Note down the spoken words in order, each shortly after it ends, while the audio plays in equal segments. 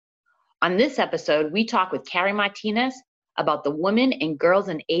On this episode, we talk with Carrie Martinez about the Women and Girls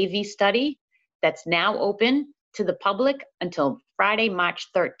in AV study that's now open to the public until Friday, March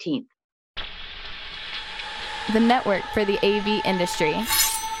 13th. The network for the AV industry.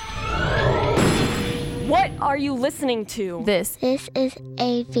 What are you listening to? This is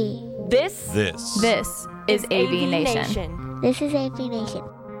AV. This is AV Nation. This is AV Nation.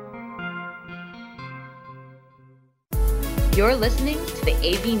 You're listening to the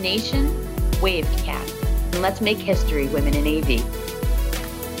AV Nation WAVECast, and let's make history, women in AV.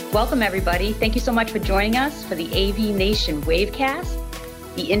 Welcome, everybody. Thank you so much for joining us for the AV Nation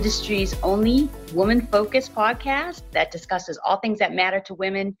WAVECast, the industry's only woman-focused podcast that discusses all things that matter to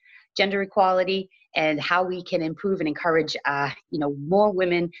women, gender equality, and how we can improve and encourage, more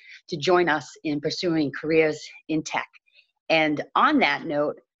women to join us in pursuing careers in tech. And on that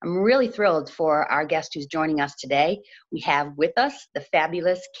note, I'm really thrilled for our guest who's joining us today. We have with us the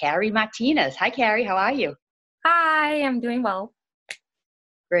fabulous Carrie Martinez. Hi, Carrie. How are you? Hi, I'm doing well.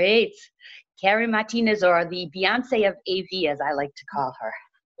 Great. Carrie Martinez, or the Beyonce of AV, as I like to call her.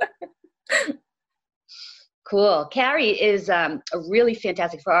 Cool. Carrie is a really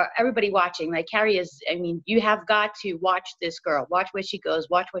fantastic, for everybody watching. Like, Carrie is, you have got to watch this girl. Watch where she goes.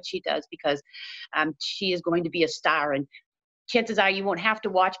 Watch what she does, because she is going to be a star. And chances are you won't have to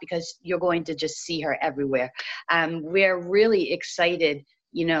watch because you're going to just see her everywhere. We're really excited,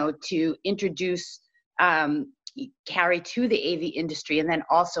 to introduce Carrie to the AV industry, and then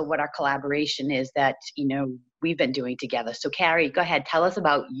also what our collaboration is that, we've been doing together. So Carrie, go ahead. Tell us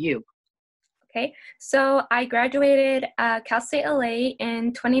about you. Okay, so I graduated Cal State LA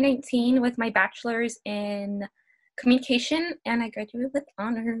in 2019 with my bachelor's in communication, and I graduated with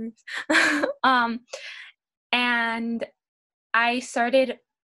honors. And I started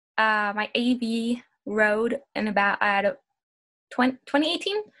my AV road in about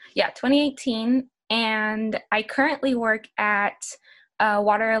 2018. Yeah, 2018, and I currently work at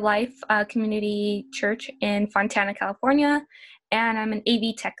Water Life Community Church in Fontana, California. And I'm an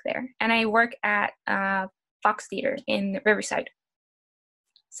AV tech there, and I work at Fox Theater in Riverside.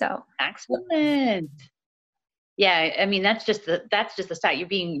 So excellent. Yeah, that's just the start. You're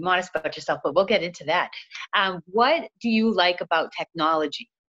being modest about yourself, but we'll get into that. What do you like about technology?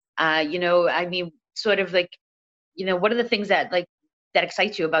 Sort of like, what are the things that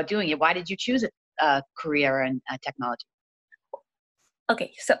excite you about doing it? Why did you choose a career in technology?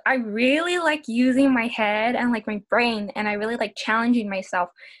 Okay, so I really like using my head and my brain, and I really like challenging myself.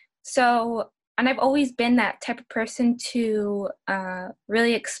 So, and I've always been that type of person to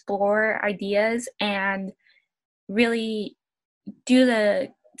really explore ideas and really do the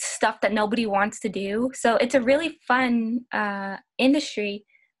stuff that nobody wants to do. So it's a really fun industry,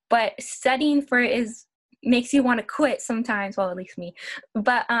 but studying for it makes you want to quit sometimes. Well, at least me.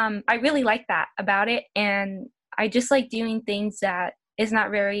 But I really like that about it, and I just like doing things that is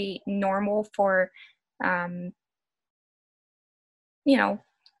not very normal for,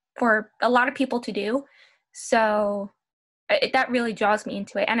 for a lot of people to do. So that really draws me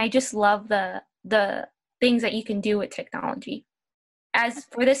into it. And I just love the things that you can do with technology. As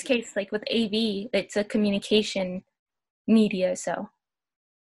for this case, like with AV, it's a communication media, so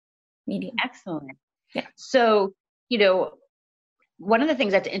medium. Excellent. Yeah. So, one of the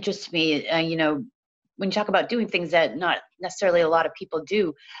things that interests me, when you talk about doing things that not necessarily a lot of people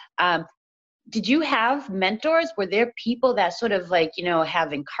do, did you have mentors? Were there people that sort of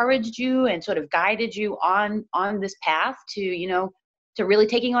have encouraged you and sort of guided you on this path to really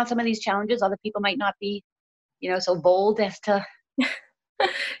taking on some of these challenges other people might not be, so bold as to?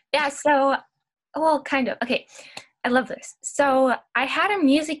 Yeah. So, well, kind of. Okay. I love this. So I had a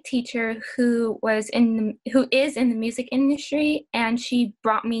music teacher who is in the music industry, and she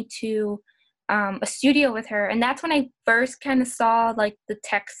brought me to a studio with her, and that's when I first kind of saw the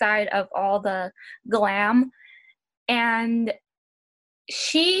tech side of all the glam, and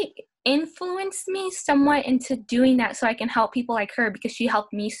she influenced me somewhat into doing that so I can help people like her, because she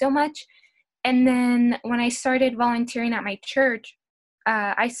helped me so much. And then when I started volunteering at my church,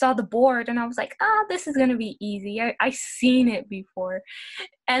 I saw the board and I was like, this is going to be easy. I've seen it before.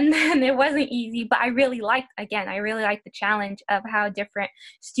 And then it wasn't easy, but I really liked the challenge of how different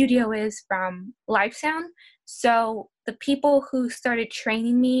studio is from live sound. So the people who started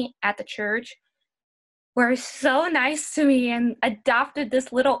training me at the church were so nice to me and adopted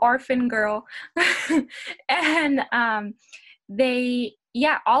this little orphan girl. And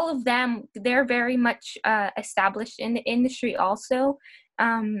all of them, they're very much established in the industry also.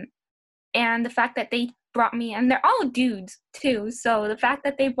 And the fact that they brought me, and they're all dudes too, so the fact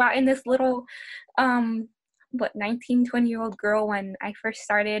that they brought in this little 19, 20-year-old girl when I first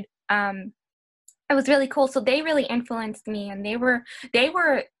started, it was really cool. So they really influenced me, and they were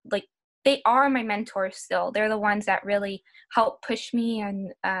like, they are my mentors still. They're the ones that really help push me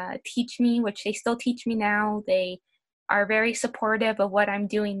and teach me, which they still teach me now. They are very supportive of what I'm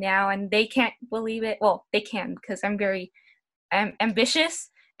doing now, and they can't believe it. Well, they can, because I'm ambitious,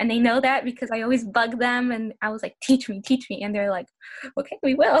 and they know that because I always bug them, and I was like, teach me, and they're like, okay,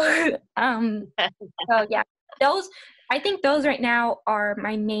 we will. So yeah, I think those right now are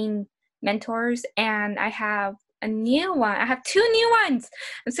my main mentors, and I have a new one. I have 2 new ones.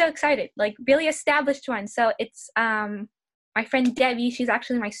 I'm so excited, like really established ones. So it's my friend Debbie. She's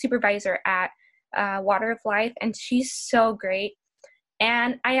actually my supervisor at Water of Life, and she's so great.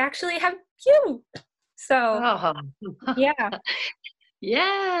 And I actually have you. So Oh. yeah.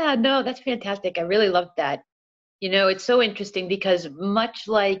 Yeah, no, that's fantastic. I really love that. It's so interesting because much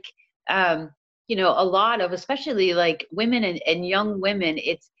like, a lot of, especially like women and young women,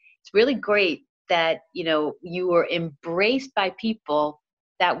 it's really great that, you were embraced by people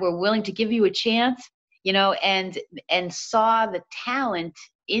that were willing to give you a chance, and saw the talent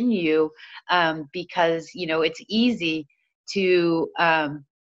in you, because, it's easy to,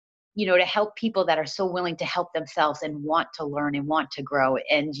 to help people that are so willing to help themselves and want to learn and want to grow.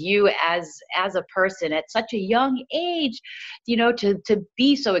 And you as a person at such a young age, to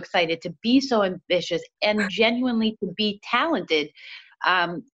be so excited, to be so ambitious, and genuinely to be talented,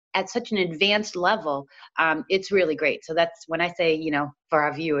 at such an advanced level, it's really great. So that's when I say, for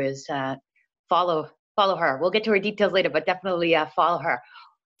our viewers, follow her. We'll get to her details later, but definitely follow her.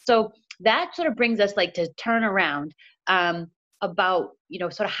 So that sort of brings us like to turn around, about,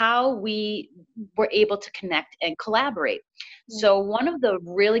 sort of how we were able to connect and collaborate. So one of the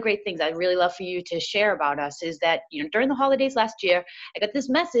really great things I'd really love for you to share about us is that, during the holidays last year, I got this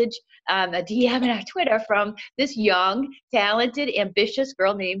message, a DM in our Twitter from this young, talented, ambitious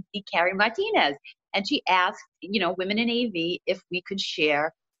girl named Carrie Martinez. And she asked, women in AV if we could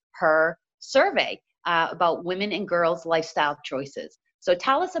share her survey about women and girls' lifestyle choices. So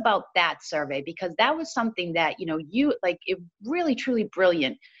tell us about that survey, because that was something that, you like, it really, truly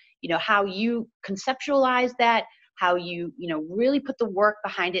brilliant, how you conceptualized that, how you, really put the work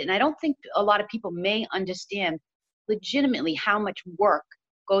behind it. And I don't think a lot of people may understand legitimately how much work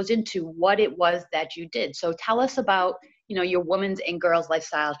goes into what it was that you did. So tell us about, your women's and girls'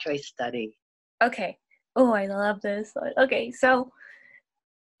 lifestyle choice study. Okay. Oh, I love this. Okay. So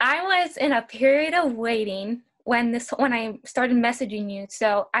I was in a period of waiting when I started messaging you.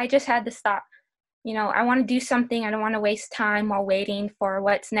 So I just had to stop. I want to do something. I don't want to waste time while waiting for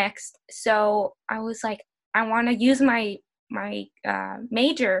what's next. So I was like, I want to use my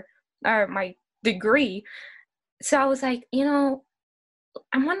major or my degree. So I was like,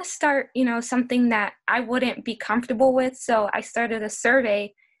 I want to start, something that I wouldn't be comfortable with. So I started a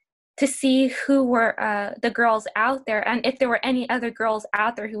survey to see who were the girls out there, and if there were any other girls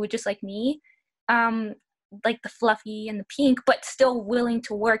out there who were just like me, like the fluffy and the pink, but still willing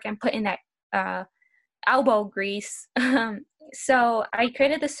to work and put in that elbow grease. So I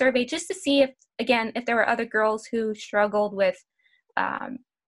created the survey just to see if there were other girls who struggled with,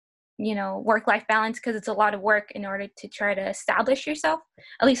 work-life balance, because it's a lot of work in order to try to establish yourself.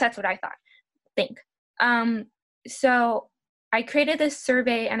 At least that's what I think. So I created this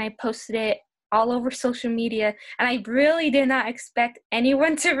survey and I posted it all over social media, and I really did not expect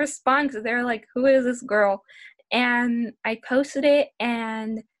anyone to respond, because they were like, who is this girl? And I posted it,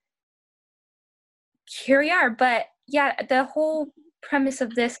 and here we are. But yeah, the whole premise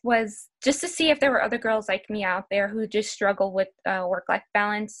of this was just to see if there were other girls like me out there who just struggle with work-life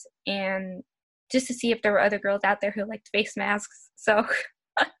balance, and just to see if there were other girls out there who liked face masks. So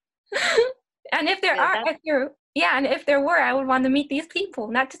and if there and if there were, I would want to meet these people,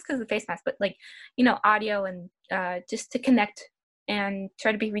 not just because of the face mask, but like, audio, and just to connect and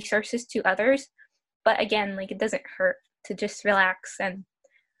try to be resources to others. But again, like, it doesn't hurt to just relax and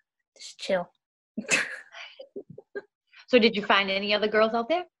just chill. So did you find any other girls out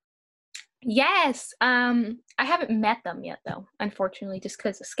there? Yes. I haven't met them yet, though, unfortunately, just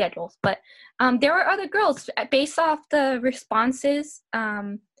because of schedules. But there were other girls based off the responses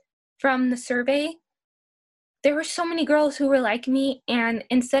from the survey. There were so many girls who were like me, and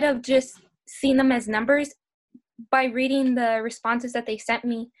instead of just seeing them as numbers, by reading the responses that they sent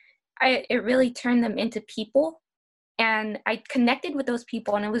me, it really turned them into people, and I connected with those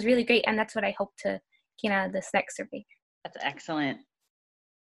people, and it was really great. And that's what I hope to get out of this next survey. That's excellent.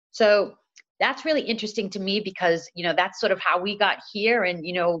 So that's really interesting to me, because, that's sort of how we got here, and,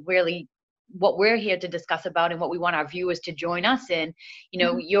 really, what we're here to discuss about and what we want our viewers to join us in.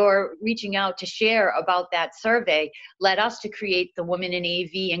 You're reaching out to share about that survey led us to create the Women in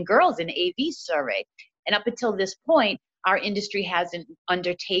AV and Girls in AV survey. And up until this point, our industry hasn't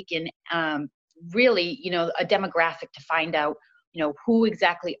undertaken really, a demographic to find out, who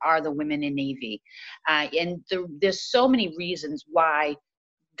exactly are the women in AV. And there's so many reasons why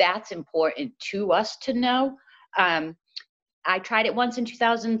that's important to us to know. I tried it once in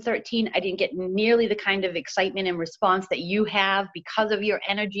 2013. I didn't get nearly the kind of excitement and response that you have because of your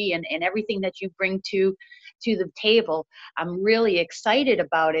energy and everything that you bring to the table. I'm really excited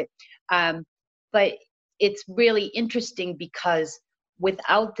about it. But it's really interesting because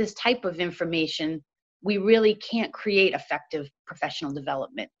without this type of information, we really can't create effective professional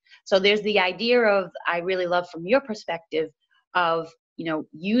development. So there's the idea of, I really love from your perspective of,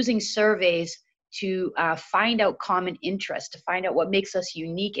 using surveys to find out common interests, to find out what makes us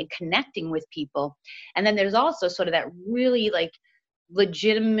unique and connecting with people. And then there's also sort of that really like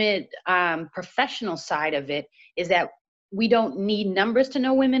legitimate professional side of it, is that we don't need numbers to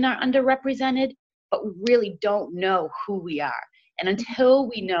know women are underrepresented, but we really don't know who we are. And until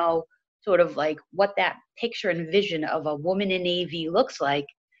we know sort of like what that picture and vision of a woman in AV looks like,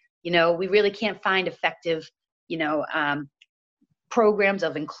 we really can't find effective, programs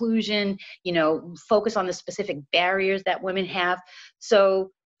of inclusion, focus on the specific barriers that women have.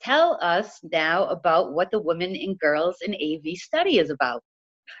 So tell us now about what the Women and Girls in AV study is about.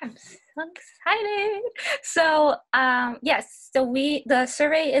 I'm so excited. So, yes, so the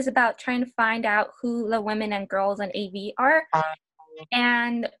survey is about trying to find out who the women and girls in AV are,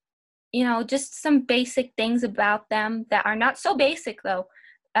 and, just some basic things about them that are not so basic though,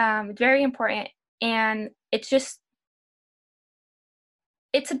 very important. And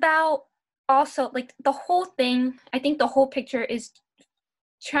it's about also like the whole thing. I think the whole picture is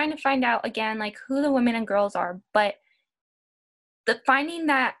trying to find out again, like who the women and girls are, but finding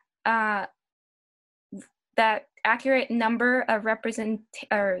that that accurate number of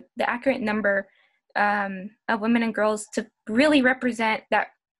the accurate number of women and girls to really represent that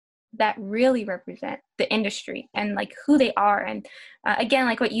really represent the industry and like who they are. And again,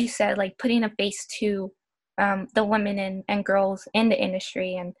 like what you said, like putting a face to the women and girls in the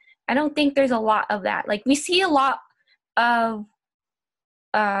industry. And I don't think there's a lot of that. Like we see a lot of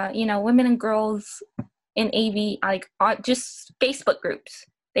women and girls in AV, like just Facebook groups.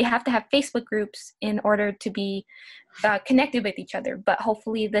 They have to have Facebook groups in order to be connected with each other. But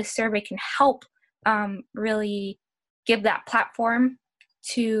hopefully this survey can help really give that platform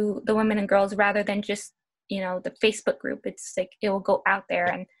to the women and girls rather than just, the Facebook group. It's like it will go out there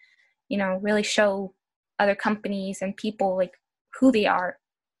and, really show other companies and people like who they are.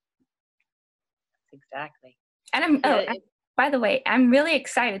 Exactly. And by the way, I'm really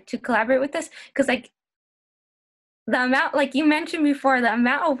excited to collaborate with this because like the amount, like you mentioned before, the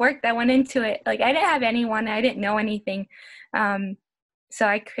amount of work that went into it, like I didn't have anyone, I didn't know anything. So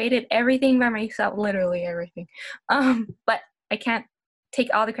I created everything by myself, literally everything. But I can't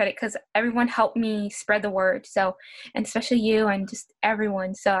take all the credit because everyone helped me spread the word. So, and especially you and just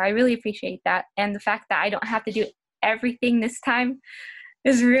everyone. So I really appreciate that. And the fact that I don't have to do everything this time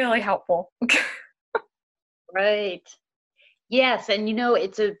is really helpful. Right. Yes, and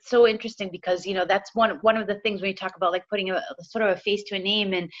it's so interesting because that's one of the things when you talk about like putting a sort of a face to a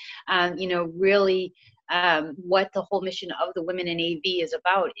name and really what the whole mission of the Women in AV is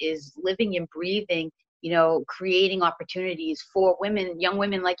about is living and breathing, creating opportunities for women, young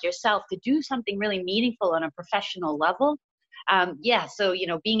women like yourself, to do something really meaningful on a professional level. So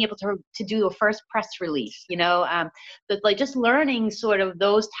being able to do a first press release, but like just learning sort of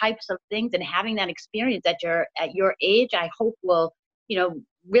those types of things and having that experience at your age, I hope will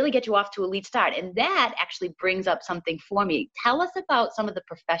really get you off to a lead start. And that actually brings up something for me. Tell us about some of the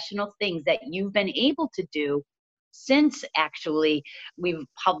professional things that you've been able to do since actually we've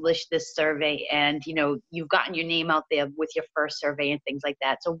published this survey and you've gotten your name out there with your first survey and things like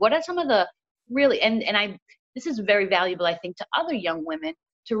that. So what are some of the really this is very valuable, I think, to other young women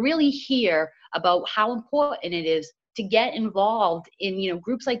to really hear about how important it is to get involved in,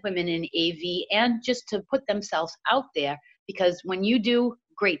 groups like Women in AV and just to put themselves out there, because when you do,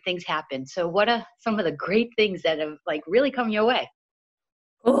 great things happen. So what are some of the great things that have like really come your way?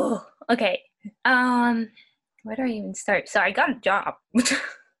 Oh, okay. Where do I even start? So I got a job.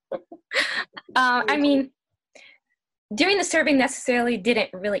 I mean, doing the survey necessarily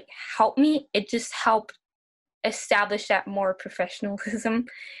didn't really help me. It just helped establish that more professionalism.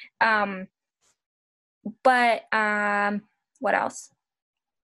 But what else?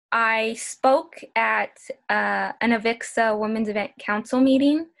 I spoke at an AVIXA Women's Event Council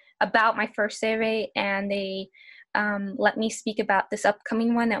meeting about my first survey, and they let me speak about this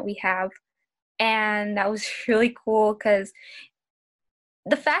upcoming one that we have. And that was really cool because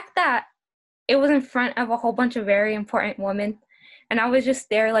the fact that it was in front of a whole bunch of very important women, and I was just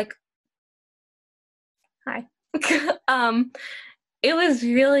there like, hi. It was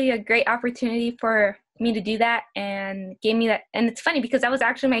really a great opportunity for me to do that, and gave me that. And it's funny because that was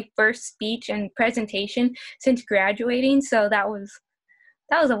actually my first speech and presentation since graduating, so that was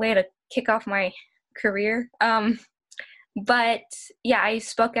a way to kick off my career. But yeah, I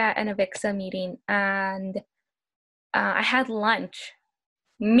spoke at an AVIXA meeting, and I had lunch.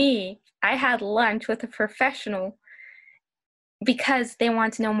 I had lunch with a professional because they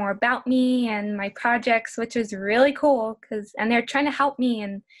want to know more about me and my projects, which is really cool, and they're trying to help me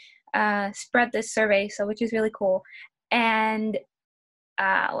and spread this survey, so which is really cool. And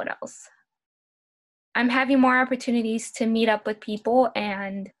what else? I'm having more opportunities to meet up with people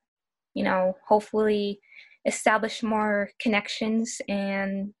and, hopefully establish more connections,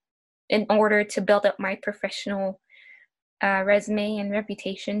 and in order to build up my professional resume and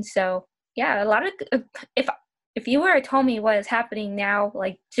reputation. So yeah, a lot of if you were to tell me what is happening now,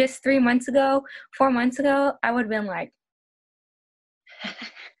 like just 4 months ago, I would have been like,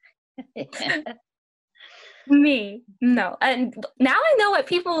 me, no. And now I know what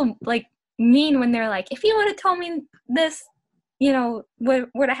people like mean when they're like, if you would have told me this, what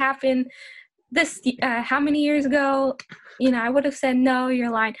would have happened this, how many years ago, I would have said, no,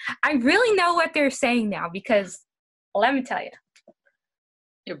 you're lying. I really know what they're saying now because let me tell you.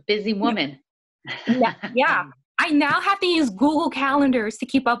 You're a busy woman. Yeah. I now have to use Google Calendars to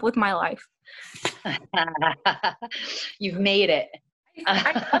keep up with my life. You've made it.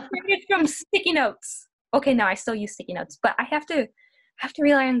 I upgraded from sticky notes. Okay, no, I still use sticky notes, but I have to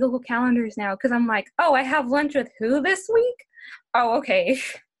rely on Google Calendars now because I'm like, oh, I have lunch with who this week? Oh, okay.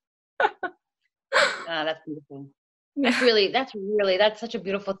 That's beautiful. That's such a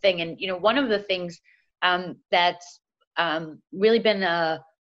beautiful thing. And, one of the things that's really been a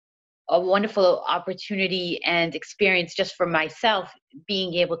wonderful opportunity and experience just for myself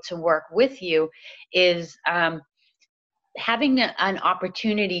being able to work with you is having an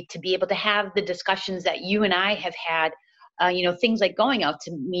opportunity to be able to have the discussions that you and I have had, things like going out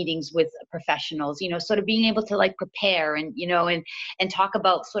to meetings with professionals, sort of being able to like prepare and, and talk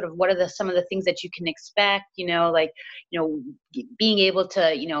about sort of what are some of the things that you can expect, being able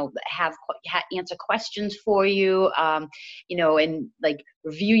to, answer questions for you, and like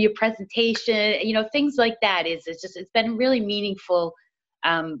review your presentation, things like that it's been really meaningful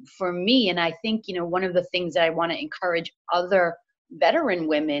for me. And I think, one of the things that I want to encourage other veteran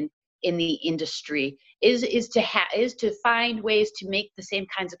women in the industry is to find ways to make the same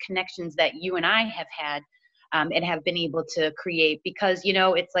kinds of connections that you and I have had and have been able to create, because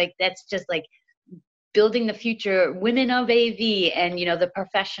it's like that's just like building the future women of AV and the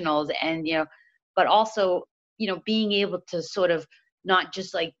professionals, and but also being able to sort of not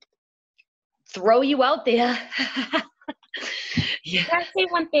just like throw you out there. Yeah. Can I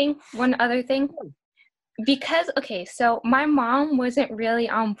say one other thing? Because, okay, so my mom wasn't really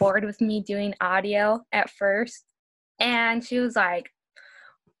on board with me doing audio at first. And she was like,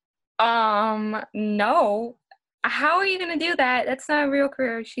 no, how are you going to do that? That's not a real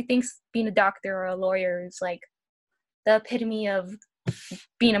career. She thinks being a doctor or a lawyer is like the epitome of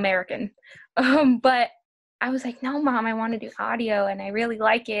being American. But I was like, no, Mom, I want to do audio and I really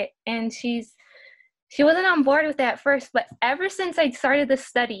like it. And she wasn't on board with that at first, but ever since I started the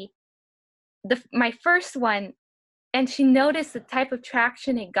study, my first one, and she noticed the type of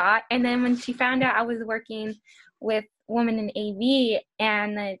traction it got. And then when she found out I was working with women in AV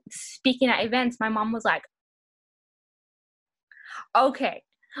and speaking at events, my mom was like, okay.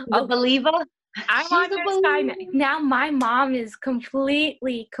 The believer? I'm on your side now. My mom is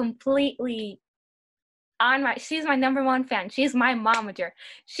completely she's my number one fan. She's my momager.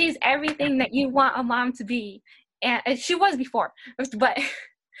 She's everything that you want a mom to be. And she was before, but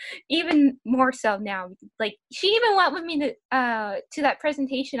even more so now. Like, she even went with me to that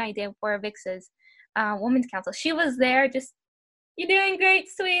presentation I did for AVIXA's Women's Council. She was there just, you're doing great,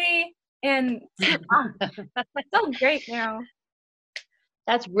 sweetie. And so great now.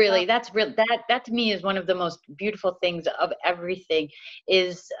 That to me is one of the most beautiful things of everything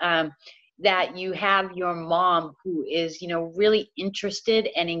is that you have your mom who is, really interested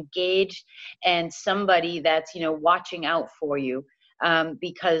and engaged, and somebody that's, watching out for you.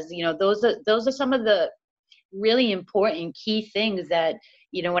 Because, those are some of the really important key things that,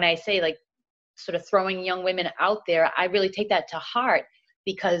 when I say like sort of throwing young women out there, I really take that to heart,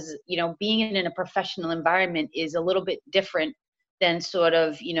 because, being in a professional environment is a little bit different than sort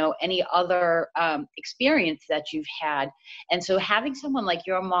of, any other experience that you've had. And so having someone like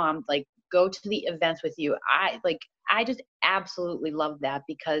your mom, like, go to the events with you, I just absolutely love that,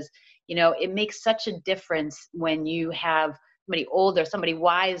 because, it makes such a difference when you have somebody older, somebody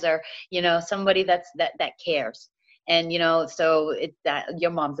wiser, somebody that cares. And, so that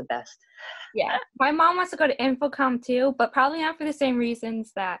your mom's the best. Yeah. My mom wants to go to InfoComm too, but probably not for the same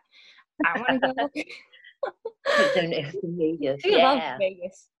reasons that I want to go. Vegas. She loves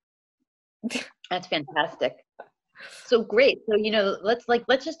Vegas. That's fantastic. So great. So,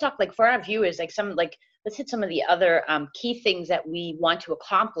 let's just talk, like, for our viewers, like, let's hit some of the other key things that we want to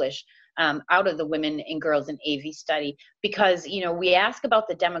accomplish out of the Women and Girls in AV study, because, we ask about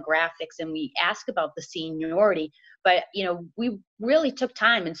the demographics and we ask about the seniority, but, we really took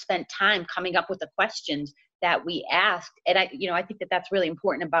time and spent time coming up with the questions that we asked. And I think that that's really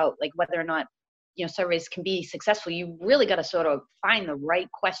important about, like, whether or not, surveys can be successful. You really got to sort of find the right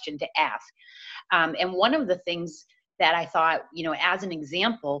question to ask. And one of the things that I thought, as an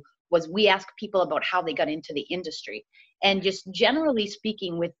example, was we asked people about how they got into the industry. And just generally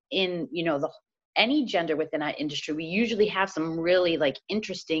speaking, within, any gender within our industry, we usually have some really, like,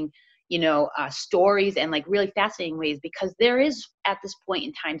 interesting, stories and, like, really fascinating ways, because there is, at this point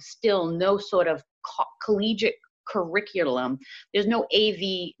in time, still no sort of collegiate curriculum. There's no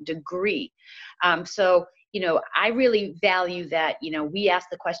AV degree. So, I really value that, we ask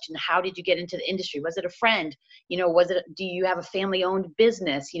the question, how did you get into the industry? Was it a friend? Do you have a family-owned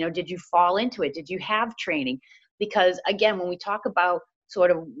business? Did you fall into it? Did you have training? Because, again, when we talk about sort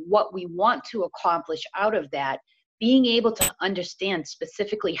of what we want to accomplish out of that, being able to understand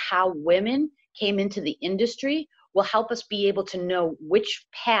specifically how women came into the industry will help us be able to know which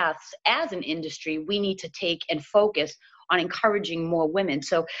paths as an industry we need to take and focus on encouraging more women.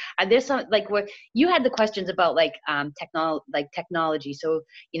 So there's some, like, where you had the questions about, like, technology. So,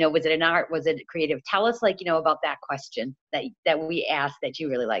 was it an art? Was it creative? Tell us, like, about that question that we asked that you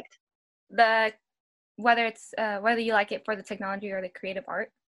really liked. Whether you like it for the technology or the creative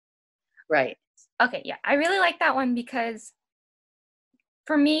art. Right. Okay. Yeah. I really like that one, because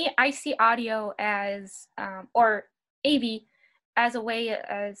for me, I see audio as, or AV as a way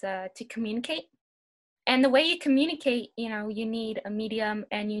to communicate. And the way you communicate, you need a medium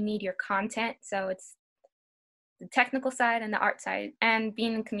and you need your content. So it's the technical side and the art side. And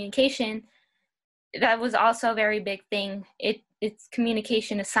being in communication, that was also a very big thing. It's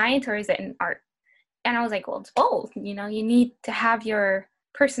communication a science, or is it an art? And I was like, well, it's both. You need to have your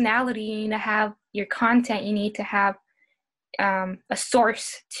personality, you need to have your content, you need to have a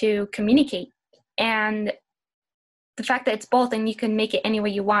source to communicate. And the fact that it's both, and you can make it any way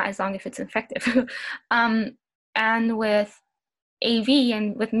you want as long as it's effective. And with AV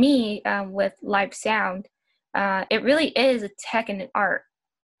and with me, with live sound, it really is a tech and an art.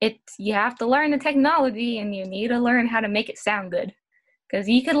 You have to learn the technology, and you need to learn how to make it sound good. Because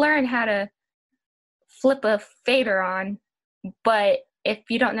you could learn how to flip a fader on, but if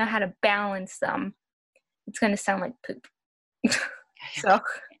you don't know how to balance them, it's going to sound like poop. So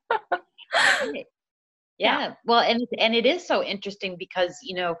yeah. Well, and it is so interesting, because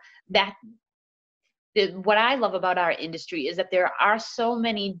that what I love about our industry is that there are so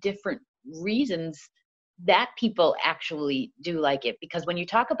many different reasons that people actually do like it. Because when you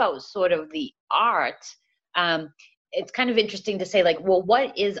talk about sort of the art, it's kind of interesting to say, like, well,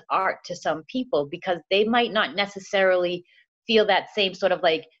 what is art to some people? Because they might not necessarily feel that same sort of,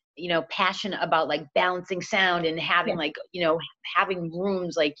 like, passion about, like, balancing sound and having, like, having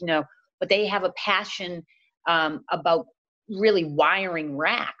rooms, like, but they have a passion about really wiring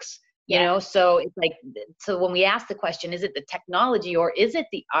racks, so it's like, so when we ask the question, is it the technology or is it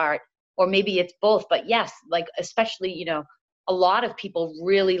the art, or maybe it's both? But yes, like, especially, a lot of people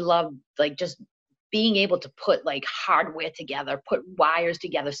really love, like, just being able to put, like, hardware together, put wires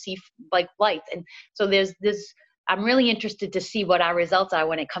together, see, like, lights. And so there's this, I'm really interested to see what our results are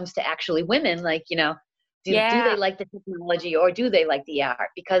when it comes to actually women, like, do they like the technology or do they like the art?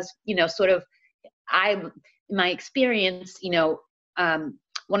 Because, sort of, in my experience,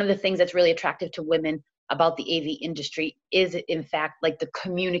 one of the things that's really attractive to women about the AV industry is, in fact, like, the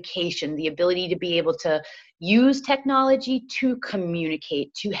communication, the ability to be able to use technology to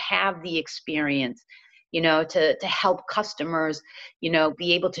communicate, to have the experience, to help customers,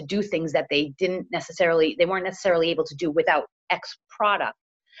 be able to do things that they weren't necessarily able to do without X product.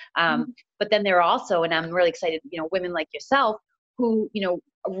 But then there are also, and I'm really excited, women like yourself who,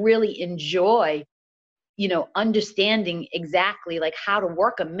 really enjoy, understanding exactly, like, how to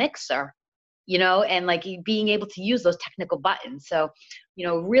work a mixer, and, like, being able to use those technical buttons. So,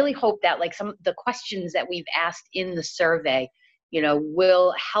 really hope that, like, some of the questions that we've asked in the survey,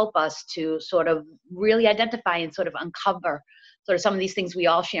 will help us to sort of really identify and sort of uncover sort of some of these things we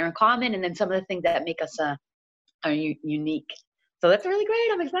all share in common, and then some of the things that make us are unique. So that's really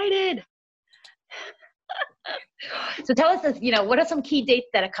great. I'm excited. So tell us, what are some key dates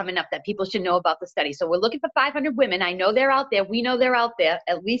that are coming up that people should know about the study? So we're looking for 500 women. I know they're out there. We know they're out there,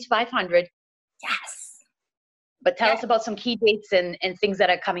 at least 500. Yes. But tell us about some key dates and things that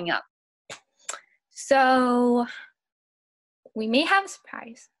are coming up. So we may have a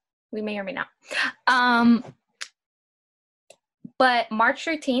surprise. We may or may not. But March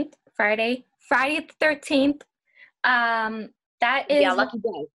 13th, Friday the 13th, that is... Yeah, lucky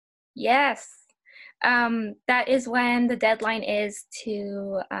day. Yes. That is when the deadline is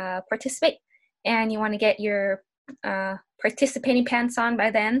to participate. And you want to get your participating pants on by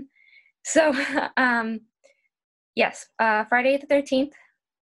then. So, yes, Friday the 13th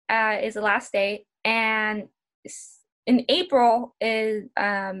is the last day. And in April is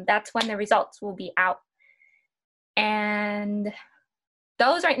that's when the results will be out. And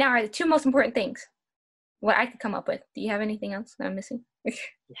those right now are the two most important things, what I could come up with. Do you have anything else that I'm missing? Yeah.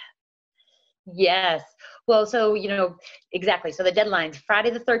 Yes. Well, so, exactly. So the deadline's Friday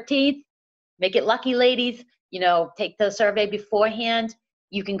the 13th. Make it lucky, ladies. Take the survey beforehand.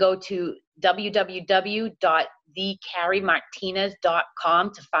 You can go to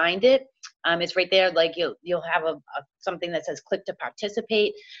www.thecarriemartinez.com to find it. It's right there. Like you'll have something that says click to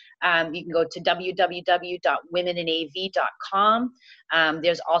participate. You can go to www.womeninav.com.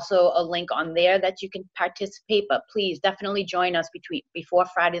 There's also a link on there that you can participate, but please definitely join us before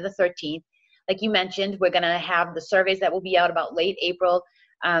Friday the 13th. Like you mentioned, we're going to have the surveys that will be out about late April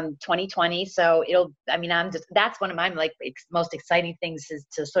 2020. So that's one of my most exciting things is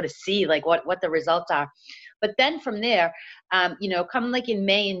to sort of see like what the results are. But then from there, come like in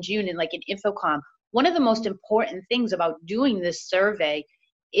May and June and like in InfoComm, one of the most important things about doing this survey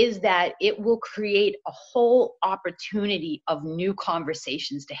is that it will create a whole opportunity of new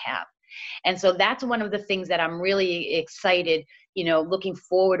conversations to have. And so that's one of the things that I'm really excited, looking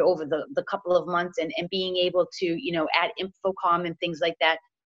forward over the couple of months and being able to, at InfoComm and things like that,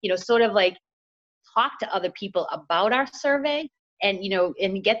 sort of like talk to other people about our survey and,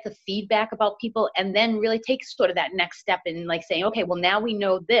 and get the feedback about people and then really take sort of that next step in like saying, okay, well, now we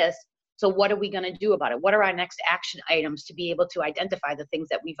know this. So what are we going to do about it? What are our next action items to be able to identify the things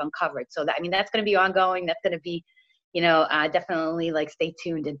that we've uncovered? So that's going to be ongoing. That's going to be, definitely like stay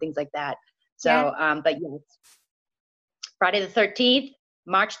tuned and things like that. So, but yes, Friday the 13th,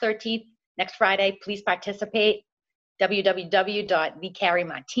 March 13th, next Friday, please participate.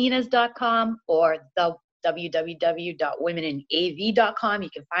 www.thecarriemartinez.com or the www.womeninav.com. You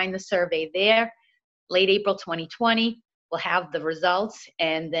can find the survey there. Late April 2020, we'll have the results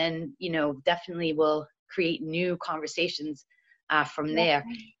and then, definitely will create new conversations from there.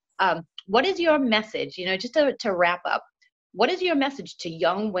 What is your message, just to wrap up, what is your message to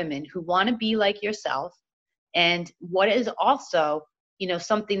young women who want to be like yourself? And what is also,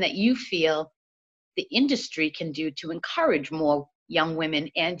 something that you feel the industry can do to encourage more young women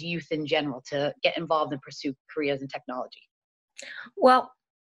and youth in general to get involved and pursue careers in technology? Well,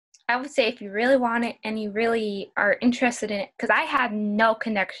 I would say if you really want it and you really are interested in it, because I had no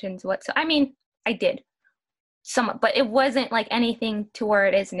connections whatsoever. I mean, I did somewhat, but it wasn't like anything to where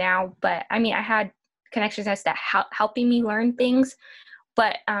it is now. But I mean, I had connections as to helping me learn things.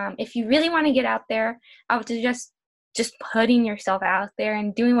 But if you really want to get out there, I would suggest just putting yourself out there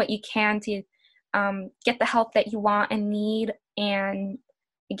and doing what you can to get the help that you want and need. And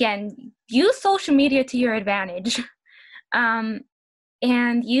again, use social media to your advantage.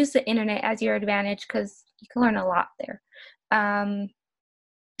 And use the internet as your advantage because you can learn a lot there.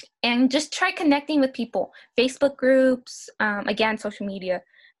 And just try connecting with people. Facebook groups, again, social media.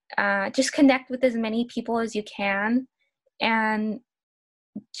 Just connect with as many people as you can and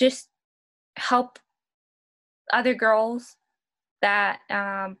just help other girls that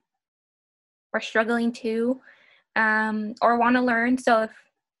are struggling too or want to learn. So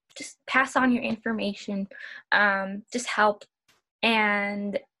just pass on your information. Just help.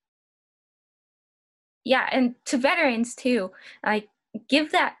 And and to veterans too, like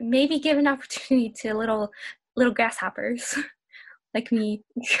give an opportunity to little grasshoppers like me.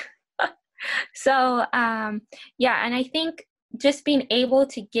 So and I think just being able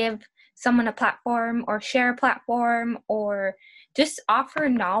to give someone a platform or share a platform or just offer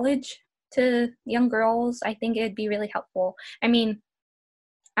knowledge to young girls, I think it'd be really helpful. I mean,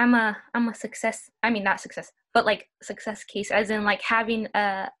 I'm a success. I mean, not success, but like success case, as in like having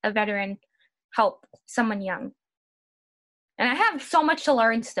a veteran help someone young. And I have so much to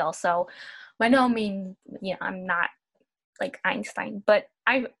learn still. So by no means, I'm not like Einstein, but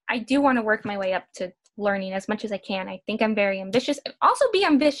I do want to work my way up to learning as much as I can. I think I'm very ambitious. Also be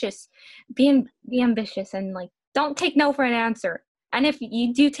ambitious. Be ambitious, and like don't take no for an answer. And if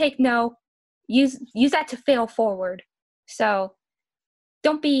you do take no, use that to fail forward. So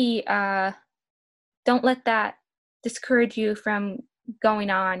don't let that discourage you from going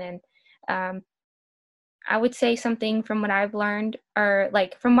on. And I would say something from what I've learned, or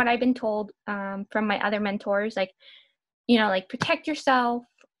like from what I've been told from my other mentors, like, you know, like protect yourself.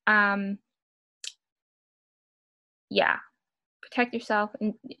 Protect yourself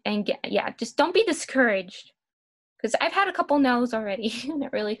and just don't be discouraged, because I've had a couple no's already and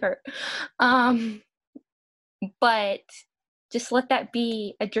it really hurt. But just let that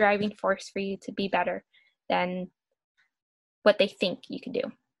be a driving force for you to be better than what they think you can do.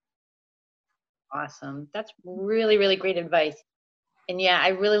 Awesome. That's really, really great advice. And yeah, I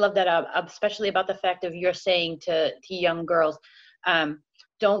really love that, especially about the fact of you're saying to young girls,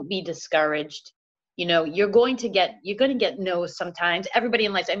 don't be discouraged. You know, you're going to get no's sometimes. Everybody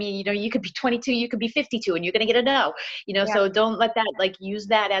in life, I mean, you know, you could be 22, you could be 52, and you're going to get a no, you know, so don't let that, like, use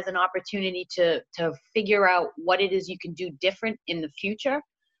that as an opportunity to figure out what it is you can do different in the future,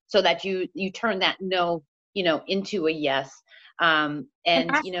 so that you turn that no, you know, into a yes. And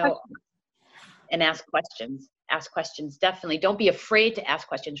you know, and ask questions. Definitely. Don't be afraid to ask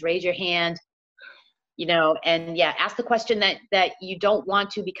questions. Raise your hand, you know, and ask the question that you don't want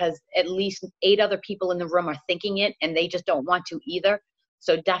to, because at least 8 other people in the room are thinking it and they just don't want to either.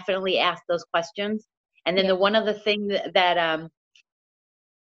 So definitely ask those questions. And then the one other thing that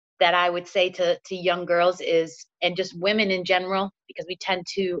I would say to young girls is, and just women in general, because we tend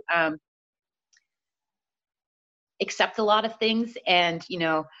to accept a lot of things and, you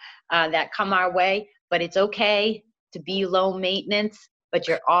know, that come our way, but it's okay to be low maintenance, but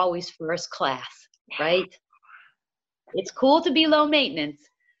you're always first class, right? It's cool to be low maintenance,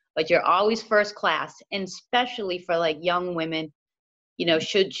 but you're always first class. And especially for like young women, you know,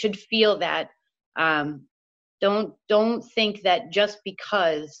 should feel that, don't think that just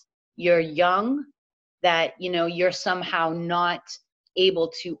because you're young that, you know, you're somehow not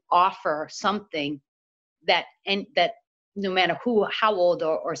able to offer something that no matter how old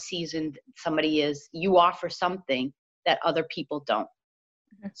or seasoned somebody is, you offer something that other people don't.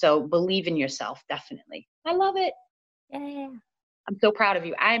 Mm-hmm. So believe in yourself, definitely. I love it. Yeah. I'm so proud of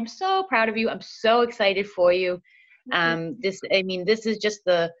you. I'm so proud of you. I'm so excited for you. This is just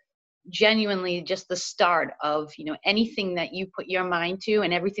genuinely just the start of, you know, anything that you put your mind to,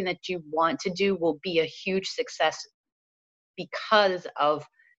 and everything that you want to do will be a huge success because of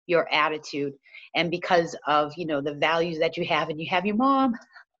your attitude and because of, you know, the values that you have. And you have your mom,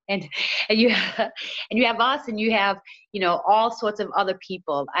 and you have us, and you have, you know, all sorts of other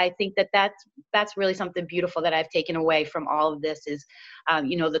people. I think that's really something beautiful that I've taken away from all of this is,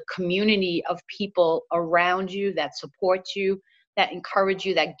 you know, the community of people around you that support you, that encourage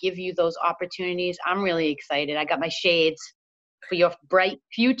you, that give you those opportunities. I'm really excited. I got my shades for your bright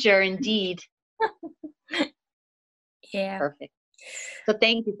future, indeed. Yeah. Perfect. So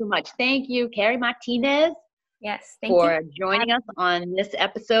thank you so much. Thank you, Carrie Martinez. Yes, for joining us on this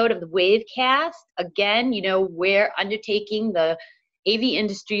episode of the WAVECast. Again, you know, we're undertaking the AV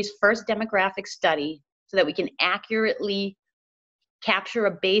industry's first demographic study so that we can accurately capture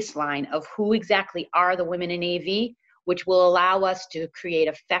a baseline of who exactly are the women in AV, which will allow us to create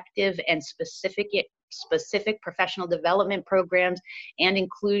effective and specific professional development programs and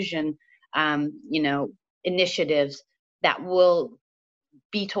inclusion, you know, initiatives that will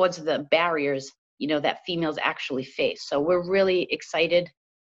be towards the barriers, you know, that females actually face. So we're really excited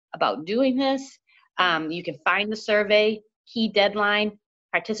about doing this. You can find the survey, key deadline,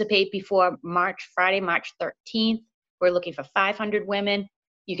 participate before Friday, March 13th. We're looking for 500 women.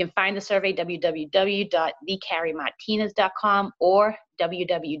 You can find the survey www.thecarriemartinez.com or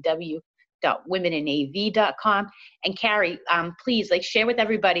www.womeninav.com. And Carrie, please, like, share with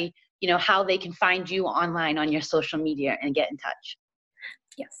everybody, you know, how they can find you online on your social media and get in touch.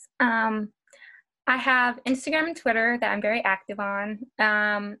 Yes. I have Instagram and Twitter that I'm very active on,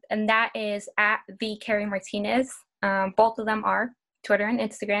 and that is at the Carrie Martinez. Both of them are Twitter and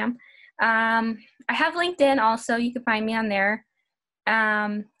Instagram. I have LinkedIn also. You can find me on there.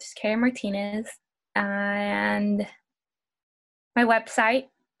 Just Carrie Martinez. And my website,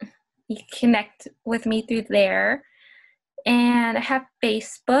 you can connect with me through there. And I have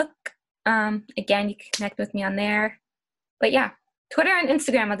Facebook. Again, you can connect with me on there. But yeah, Twitter and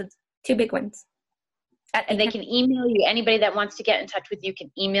Instagram are the 2 big ones. And they can email you. Anybody that wants to get in touch with you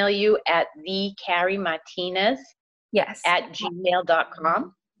can email you at thecarriemartinez at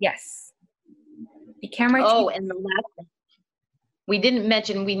gmail.com. Yes. The Carrie Martinez. Oh, and the last thing. we didn't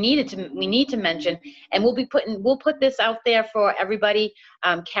mention, we need to mention, and we'll put this out there for everybody.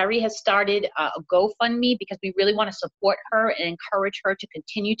 Carrie has started a GoFundMe because we really want to support her and encourage her to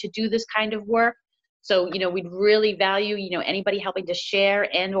continue to do this kind of work. So, we'd really value, anybody helping to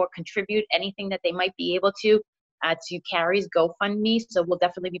share and or contribute anything that they might be able to Carrie's GoFundMe. So we'll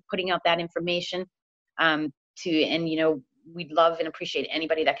definitely be putting out that information we'd love and appreciate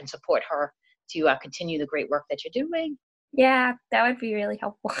anybody that can support her to continue the great work that you're doing. Yeah, that would be really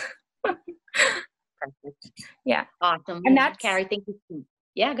helpful. Perfect. Yeah. Awesome. And that's Carrie, thank you.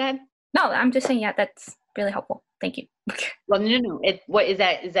 Yeah, go ahead. No, I'm just saying, yeah, that's really helpful. Thank you. Well, no. What is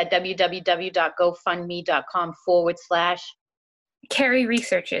that? Is that www.gofundme.com / Carrie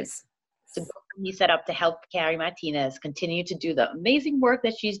Researches. So GoFundMe set up to help Carrie Martinez continue to do the amazing work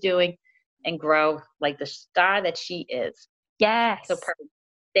that she's doing and grow like the star that she is. Yes. So perfect.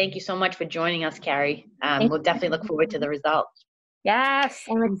 Thank you so much for joining us, Carrie. We'll definitely look forward to the results. Yes,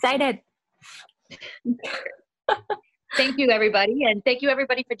 I'm excited. Thank you, everybody. And thank you,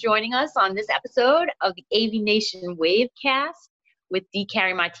 everybody, for joining us on this episode of the AV Nation WAVECast with D.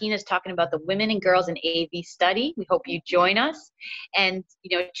 Carrie Martinez talking about the women and girls in AV study. We hope you join us. And,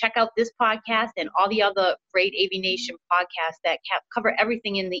 check out this podcast and all the other great AV Nation podcasts that cover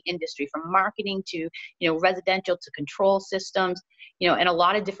everything in the industry, from marketing to, residential to control systems, and a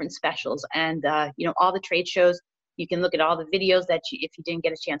lot of different specials. And, all the trade shows. You can look at all the videos that if you didn't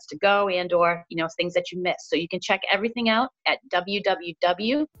get a chance to go and or, things that you missed. So you can check everything out at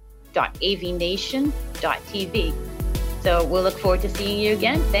www.avnation.tv. So we'll look forward to seeing you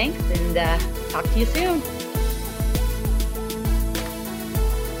again. Thanks, and talk to you soon.